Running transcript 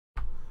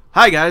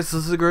Hi guys,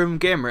 this is the Grim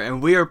Gamer,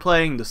 and we are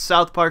playing the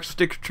South Park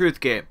Stick of Truth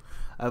game.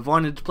 I've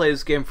wanted to play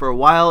this game for a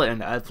while,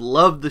 and I've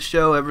loved the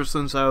show ever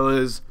since I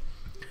was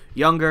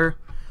younger.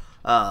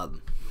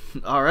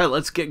 Alright,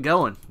 let's get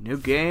going. New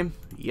game?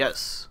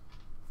 Yes.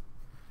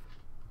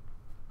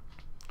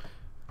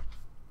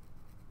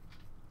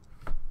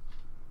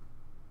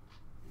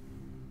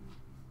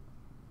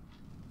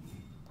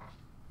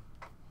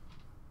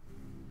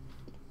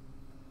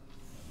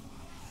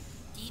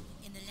 Deep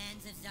in the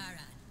lands of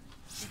Zara,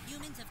 the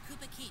humans of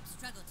Koopa Keep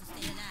struggle to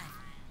stay alive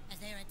as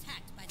they are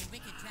attacked by the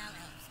wicked drow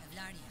elves of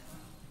Larnia.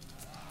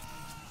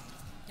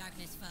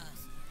 Darkness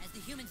falls as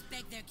the humans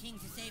beg their king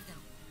to save them,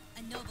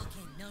 a noble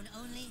king known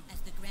only as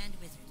the Grand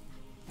Wizard.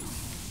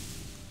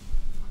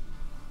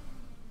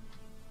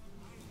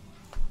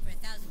 For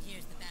 1,000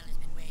 years the battle has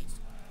been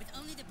waged, with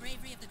only the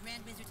bravery of the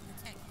Grand Wizard to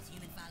protect his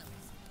human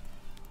followers.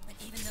 But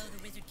even though the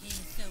Wizard King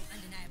is so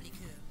undeniably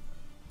cool,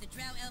 the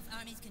drow elf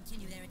armies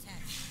continue their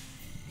attacks.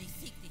 They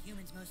seek the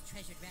humans' most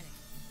treasured relic,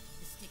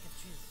 the Stick of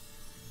Truth.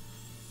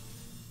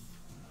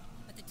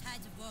 But the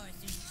tides of war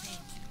soon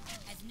change,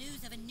 as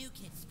news of a new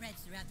kid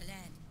spreads throughout the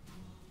land.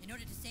 In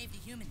order to save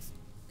the humans,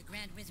 the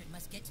Grand Wizard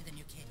must get to the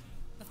new kid,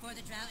 before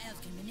the drow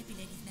elves can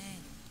manipulate his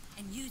mind,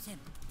 and use him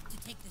to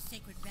take the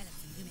sacred relic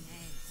from human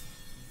hands.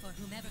 For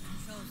whomever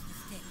controls the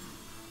stick,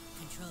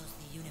 controls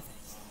the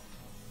universe.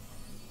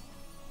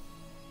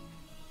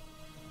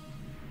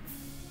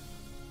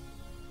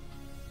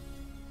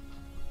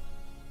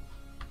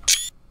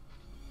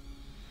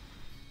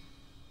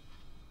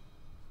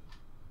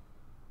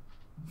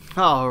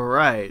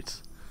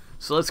 Alright.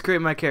 So let's create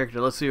my character.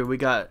 Let's see what we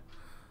got.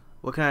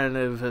 What kind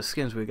of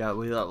skins we got?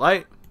 We got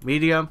light,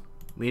 medium,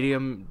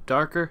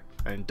 darker,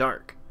 and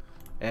dark.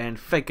 And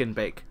fake and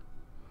bake.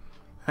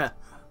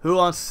 Who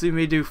wants to see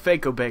me do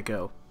Fako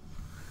Bako?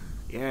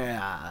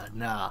 Yeah,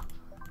 nah.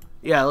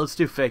 Yeah, let's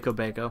do Fako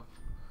Bako.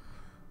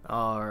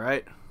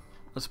 Alright.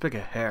 Let's pick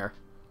a hair.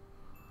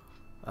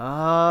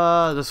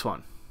 This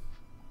one.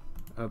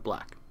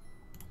 Black.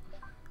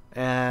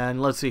 And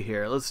let's see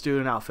here. Let's do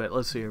an outfit.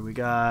 Let's see here. We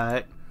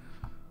got...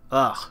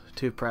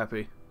 too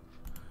preppy.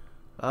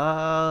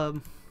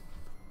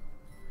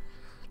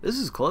 This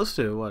is close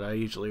to what I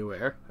usually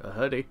wear. A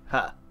hoodie.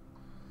 Ha.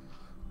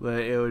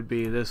 But it would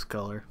be this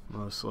color,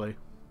 mostly.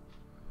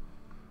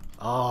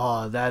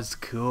 Oh, that's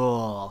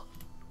cool.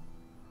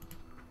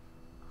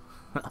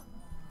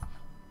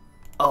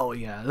 Oh,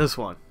 yeah, this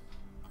one.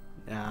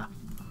 Yeah.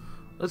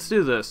 Let's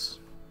do this.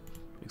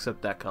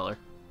 Except that color.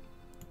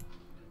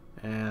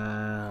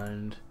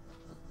 And...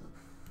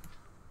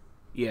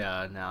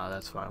 yeah, no,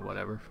 that's fine,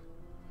 whatever.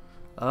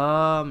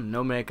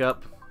 No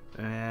makeup.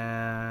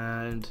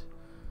 And...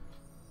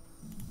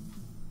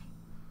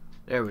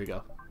 there we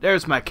go.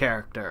 There's my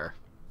character.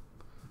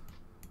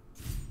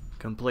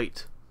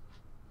 Complete.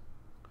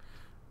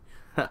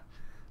 This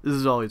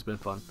has always been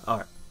fun.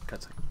 Alright,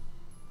 cutscene.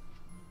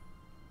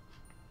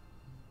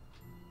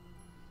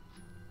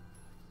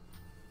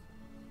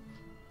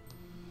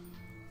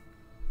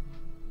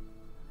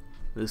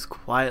 This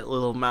quiet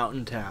little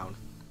mountain town.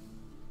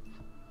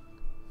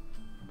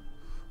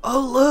 Oh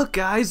look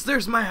guys,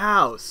 there's my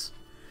house!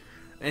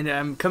 And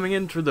I'm coming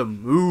in for the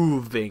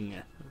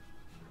moving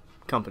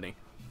company.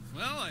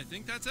 Well, I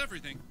think that's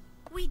everything.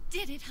 We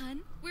did it,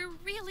 hun. We're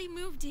really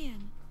moved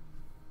in.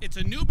 It's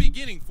a new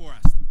beginning for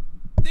us.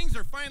 Things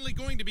are finally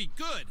going to be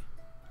good.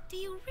 Do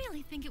you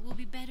really think it will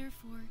be better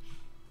for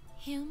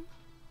him?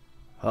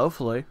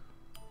 Hopefully.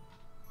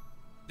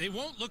 They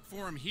won't look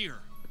for him here.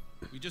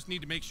 We just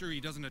need to make sure he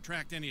doesn't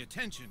attract any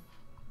attention.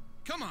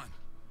 Come on,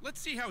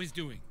 let's see how he's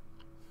doing.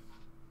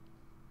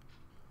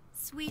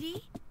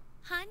 Sweetie?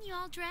 Hun, you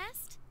all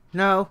dressed?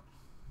 No.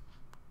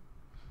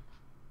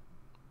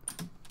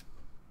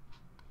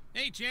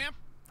 Hey, champ.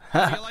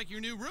 I feel like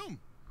your new room.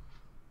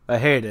 I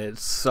hate it. It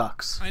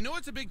sucks. I know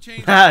it's a big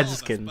change for all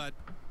Just of kidding. us,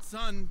 but,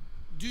 son,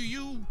 do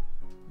you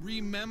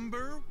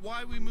remember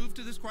why we moved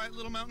to this quiet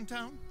little mountain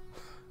town?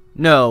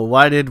 No,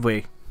 why did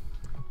we?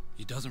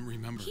 He doesn't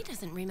remember. He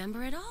doesn't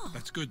remember at all.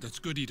 That's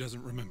good he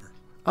doesn't remember.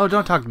 Oh,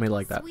 don't talk to me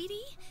like that. Sweetie,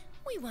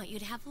 we want you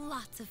to have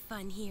lots of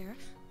fun here.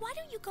 Why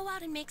don't you go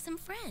out and make some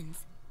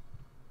friends?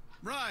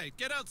 Right,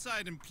 get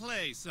outside and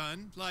play,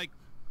 son. Like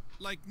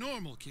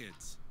normal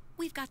kids.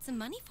 We've got some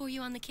money for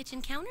you on the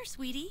kitchen counter,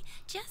 sweetie.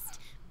 Just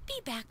be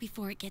back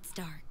before it gets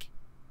dark.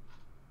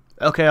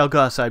 Okay, I'll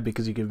go outside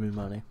because you give me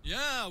money.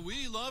 Yeah,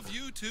 we love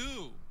you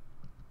too.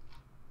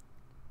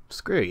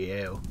 Screw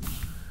you.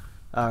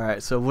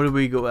 Alright, so what do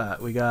we go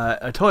at? We got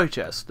a toy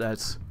chest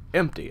that's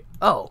empty.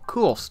 Oh,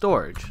 cool,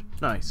 storage.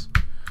 Nice.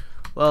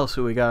 What else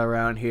do we got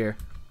around here?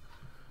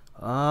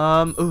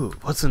 Ooh,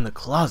 what's in the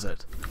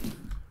closet?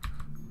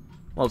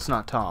 Well, it's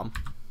not Tom.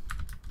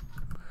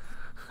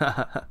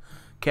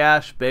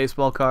 Cash,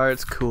 baseball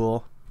cards,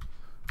 cool.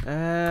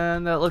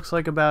 And that looks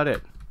like about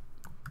it.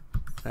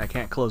 I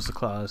can't close the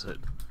closet.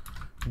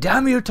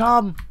 Damn you,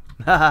 Tom!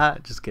 Haha,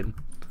 just kidding.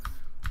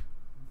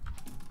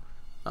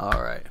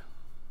 Alright.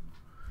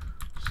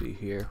 See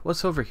here.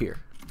 What's over here?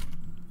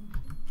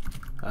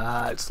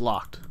 It's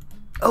locked.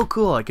 Oh,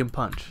 cool, I can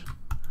punch.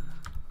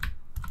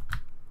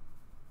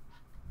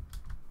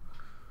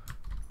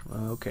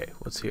 Okay,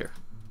 what's here?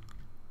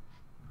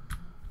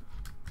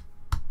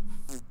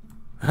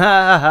 Ha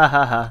ha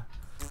ha ha.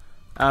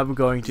 I'm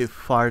going to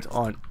fart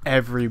on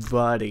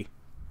everybody.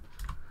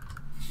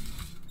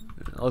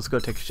 Let's go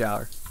take a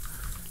shower.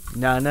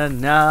 Na na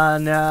na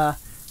na.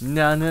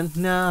 Na na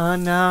na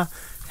na.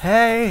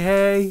 Hey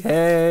hey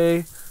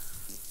hey.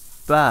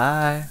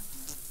 Bye.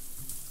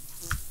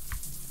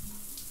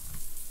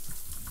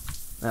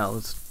 Now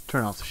let's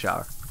turn off the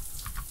shower.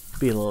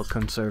 Be a little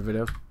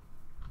conservative.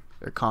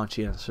 Or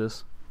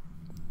conscientious.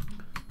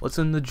 What's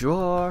in the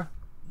drawer?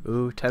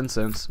 Ooh, 10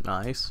 cents.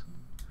 Nice.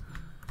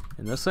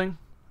 And this thing?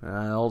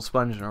 An old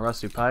sponge and a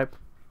rusty pipe.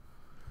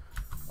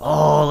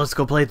 Oh, let's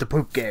go play the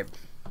poop game.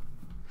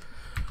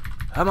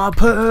 I'm on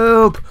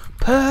poop!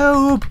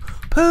 Poop!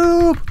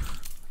 Poop!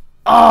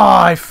 Oh,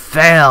 I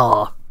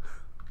fell!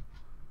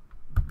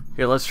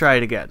 Here, let's try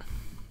it again.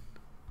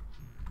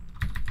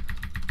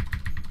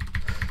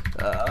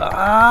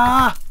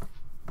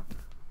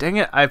 Dang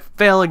it, I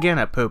fail again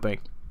at pooping.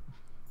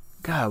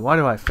 God, why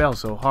do I fail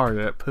so hard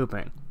at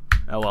pooping?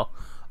 Oh well,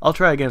 I'll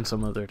try again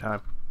some other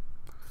time.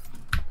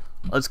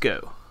 Let's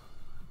go.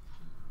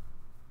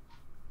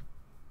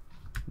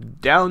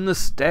 Down the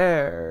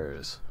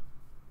stairs.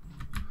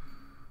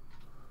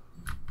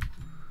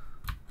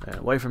 And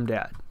away from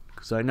Dad,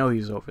 because I know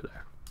he's over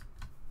there.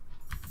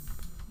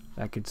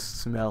 I could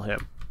smell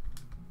him.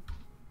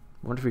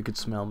 Wonder if he could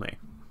smell me.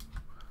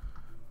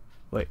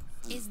 Wait.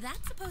 Is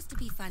that supposed to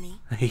be funny?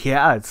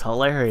 Yeah, it's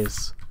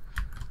hilarious.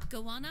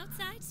 Go on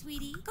outside,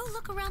 sweetie. Go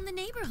look around the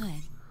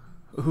neighborhood.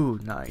 Ooh,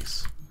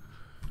 nice.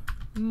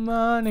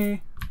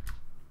 Money.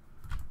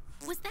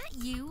 Was that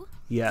you?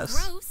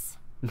 Yes. Gross.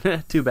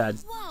 Too bad.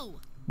 Whoa.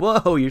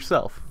 Whoa,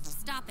 yourself.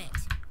 Stop it.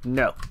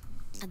 No.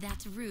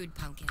 That's rude,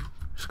 Pumpkin.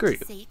 Screw you.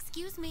 Say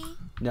excuse me.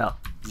 No.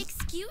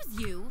 Excuse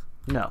you?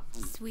 No.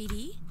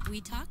 Sweetie,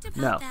 we talked about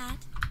No. that.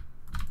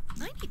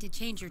 I need to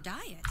change your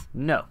diet.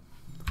 No.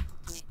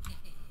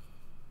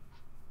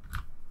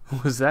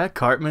 Was that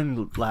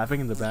Cartman laughing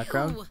in the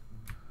background? Ew.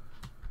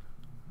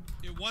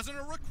 It wasn't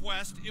a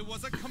request, it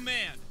was a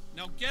command.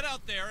 Now get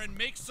out there and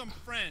make some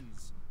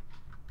friends.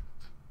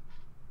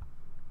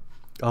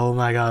 Oh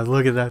my god,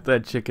 look at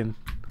that chicken.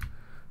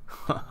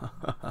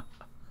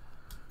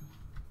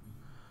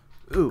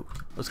 Ooh,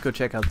 let's go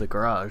check out the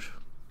garage.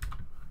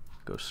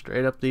 Go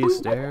straight up these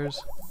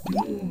stairs.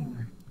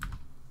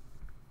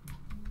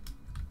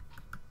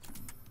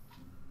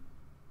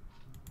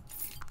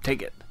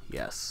 Take it.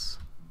 Yes.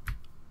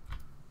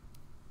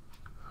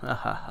 Ha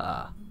ha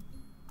ha.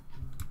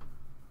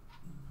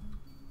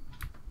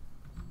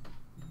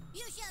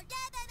 You shall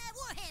die by my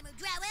warhammer,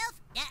 drow elf.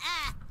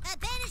 I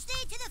banish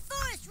thee to the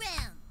forest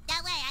realm.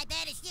 That way I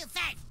banish you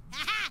first.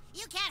 Haha,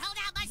 you can't hold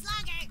out much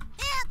longer.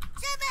 Help!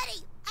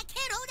 Somebody! I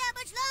can't hold out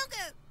much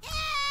longer.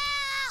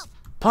 Help!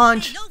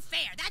 Punch! Hey, no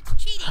fair. That's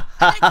cheating.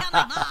 I'm gonna tell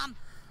my mom.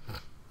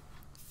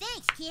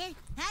 Thanks, kid.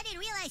 I didn't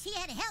realize he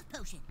had a health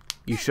potion.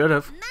 You should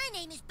have. My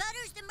name is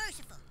Butters the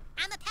Merciful.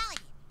 I'm a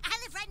paladin. I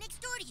live right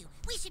next door to you.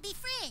 We should be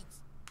friends.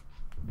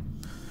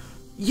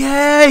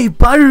 Yay!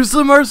 Butters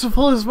the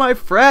Merciful is my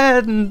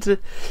friend!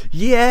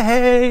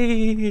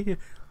 Yay!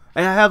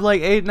 And I have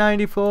like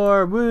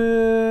 894. Woo!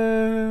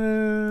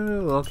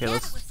 Okay, Now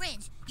that let's. we're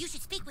friends, you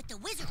should speak with the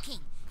Wizard King.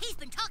 He's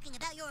been talking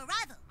about your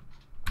arrival.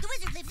 The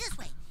wizard lives this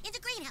way, in the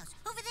greenhouse,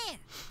 over there.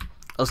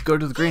 Let's go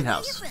to the Hey, where you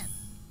greenhouse. from?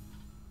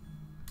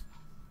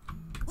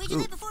 Where'd you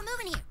Ooh. live before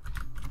moving here?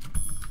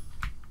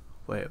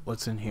 Wait,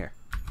 what's in here?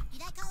 You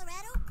that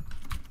Colorado?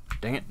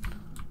 Dang it.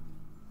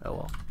 Oh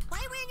well. Why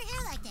are you wearing your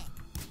hair like that?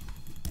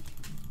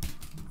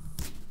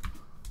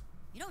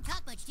 You don't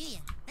talk much, do you?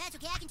 That's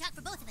okay, I can talk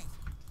for both of us.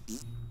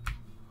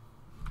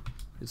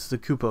 It's the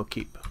Koopa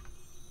Keep.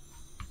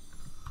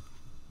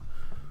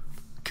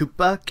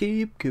 Koopa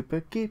Keep,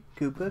 Koopa Keep,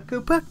 Koopa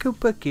Koopa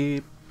Koopa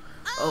Keep.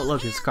 Oh,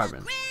 look, it's hail the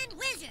Cartman. Grand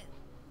Wizard!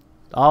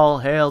 All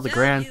hail the So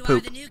Grand you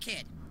Poop. are the new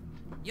kid.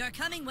 Your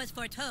coming was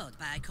foretold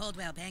by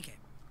Coldwell Banker.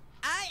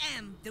 I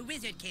am the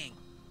Wizard King.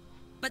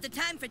 But the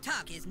time for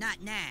talk is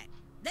not now.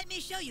 Let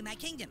me show you my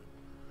kingdom.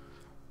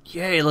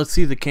 Yay, let's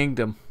see the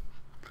kingdom.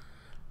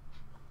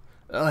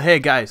 Oh, hey,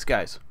 guys.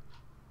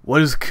 What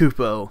does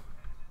Koopo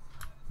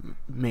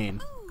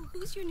mean? Oh,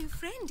 who's your new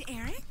friend,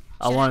 Eric?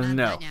 I want to Shut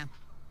know. up, now.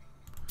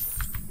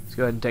 Let's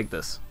go ahead and take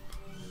this.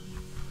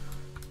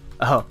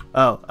 Oh,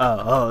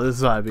 this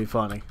is why it'd be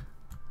funny.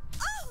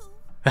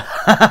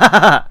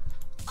 Oh!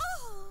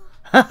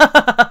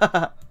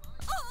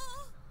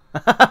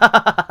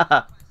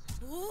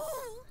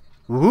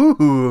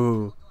 Ooh.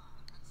 Ooh.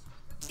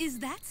 Is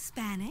that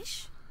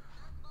Spanish?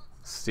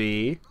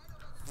 See?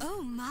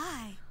 Oh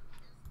my.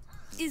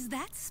 Is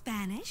that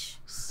Spanish?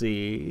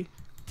 See?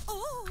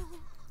 Oh.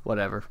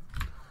 Whatever.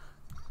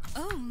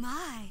 Oh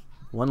my.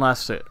 One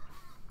last hit.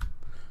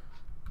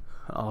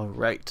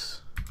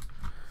 Alright.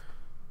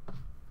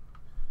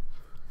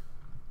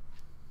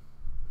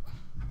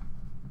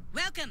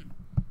 Welcome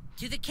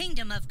to the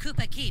kingdom of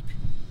Koopa Keep.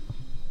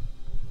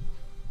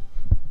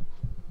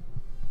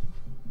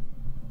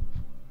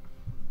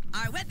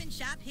 Our weapon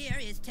shop here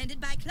is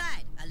tended by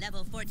Clyde, a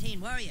level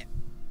 14 warrior.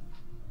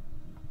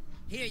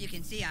 Here you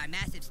can see our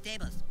massive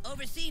stables,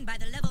 overseen by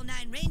the level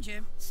 9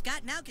 ranger,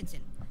 Scott Malkinson,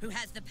 who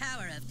has the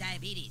power of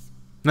diabetes.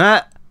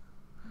 Ah.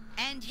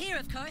 And here,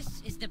 of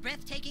course, is the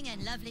breathtaking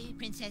and lovely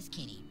Princess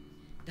Kinney,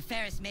 the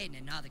fairest maiden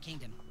in all the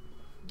kingdom.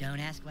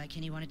 Don't ask why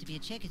Kinney wanted to be a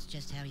chick, it's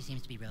just how he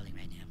seems to be rolling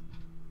right now.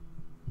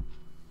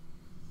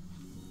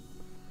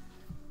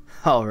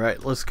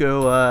 Alright, let's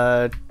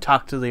go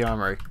talk to the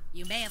armory.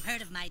 You may have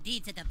heard of my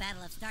deeds at the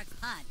Battle of Stark's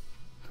Pond.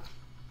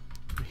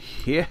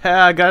 Yeah,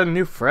 I got a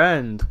new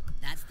friend.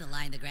 That's the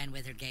line the Grand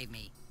Wizard gave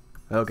me.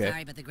 Okay.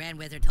 Sorry, but the Grand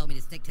Wizard told me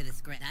to stick to the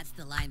script. That's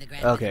the line the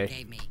Grand Wizard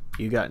gave me.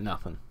 You got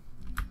nothing.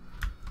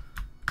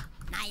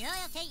 My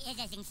loyalty is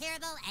as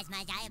incurable as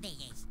my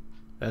diabetes.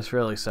 That's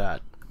really sad.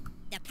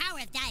 The power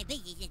of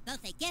diabetes is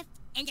both a gift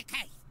and a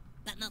curse,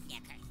 but mostly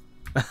a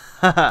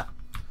curse.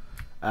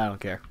 I don't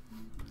care.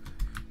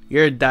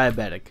 You're a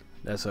diabetic.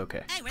 That's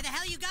okay. Hey, where the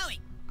hell are you going?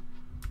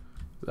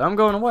 I'm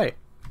going away.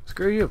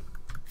 Screw you.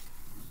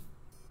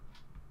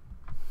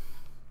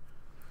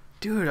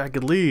 Dude, I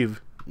could leave.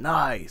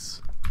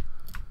 Nice.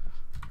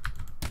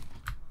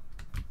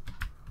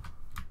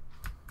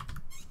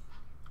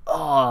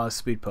 Oh,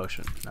 speed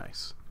potion.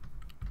 Nice.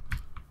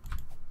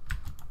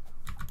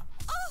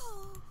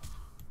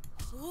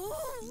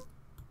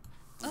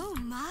 Oh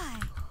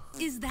my.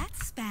 Is that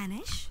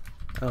Spanish?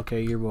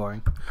 Okay, you're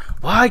boring.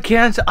 Why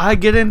can't I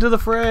get into the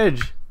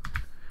fridge?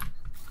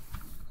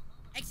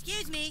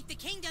 Excuse me, the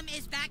kingdom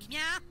is back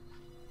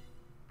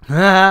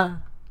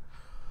now.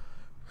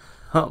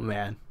 Oh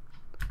man,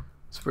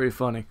 it's pretty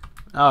funny.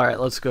 All right,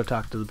 let's go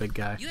talk to the big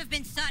guy. You have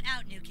been sought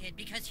out, new kid,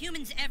 because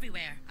humans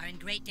everywhere are in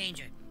great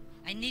danger.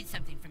 I need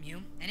something from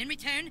you, and in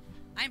return,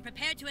 I am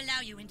prepared to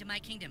allow you into my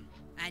kingdom.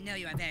 I know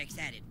you are very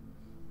excited.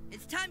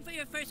 It's time for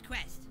your first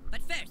quest,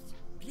 but first,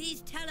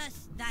 please tell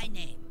us thy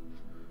name.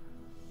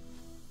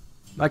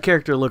 My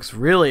character looks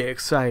really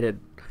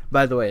excited.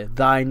 By the way,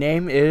 thy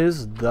name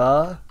is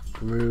the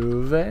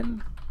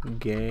Proven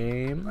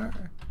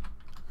Gamer.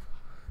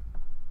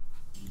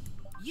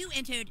 You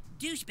entered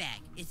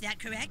douchebag, is that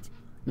correct?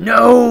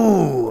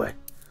 No!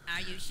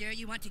 Are you sure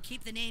you want to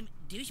keep the name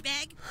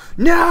douchebag?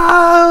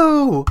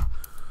 No!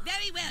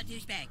 Very well,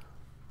 douchebag.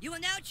 You will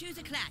now choose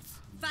a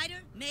class: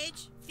 fighter,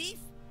 mage, thief,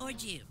 or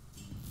Jew.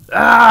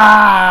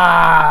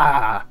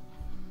 Ah!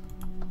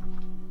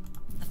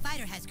 A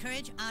fighter has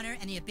courage, honor,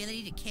 and the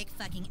ability to kick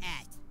fucking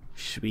ass.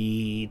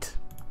 Sweet.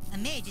 A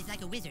mage is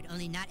like a wizard,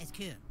 only not as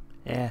cool.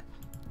 Yeah.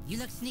 You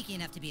look sneaky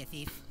enough to be a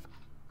thief.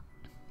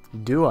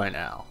 Do I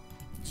now?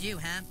 Jew,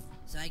 huh?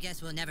 So I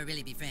guess we'll never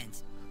really be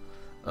friends.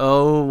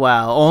 Oh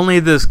wow, only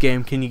this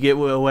game can you get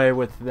away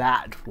with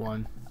that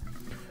one.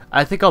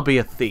 I think I'll be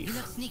a You thief.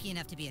 look sneaky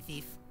enough to be a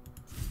thief.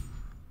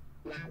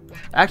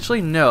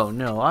 Actually,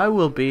 no, I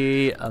will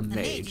be a A mage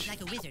is mage.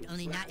 like a wizard,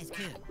 only not as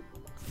cool.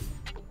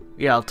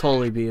 Yeah, I'll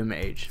totally be a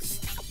mage.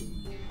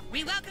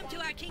 We welcome to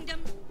our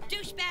kingdom,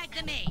 Douchebag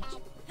the Mage.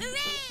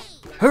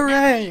 Hooray!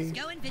 Hooray! Please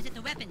go and visit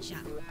the weapon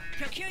shop.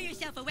 Procure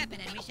yourself a weapon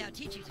and we shall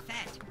teach you to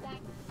fight.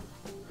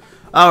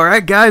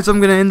 Alright guys, I'm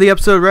gonna end the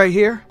episode right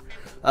here.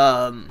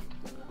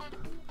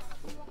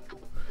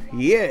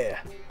 Yeah.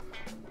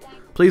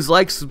 Please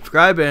like,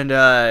 subscribe, and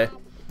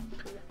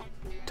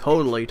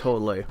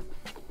totally.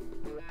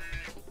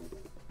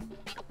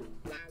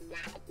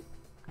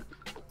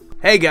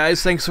 Hey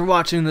guys, thanks for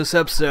watching this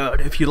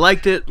episode. If you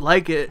liked it,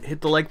 like it,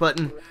 hit the like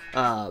button,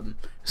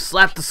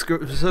 slap the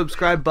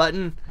subscribe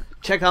button,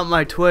 check out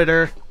my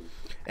Twitter,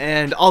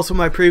 and also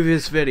my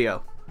previous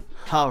video.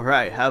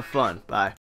 Alright, have fun. Bye.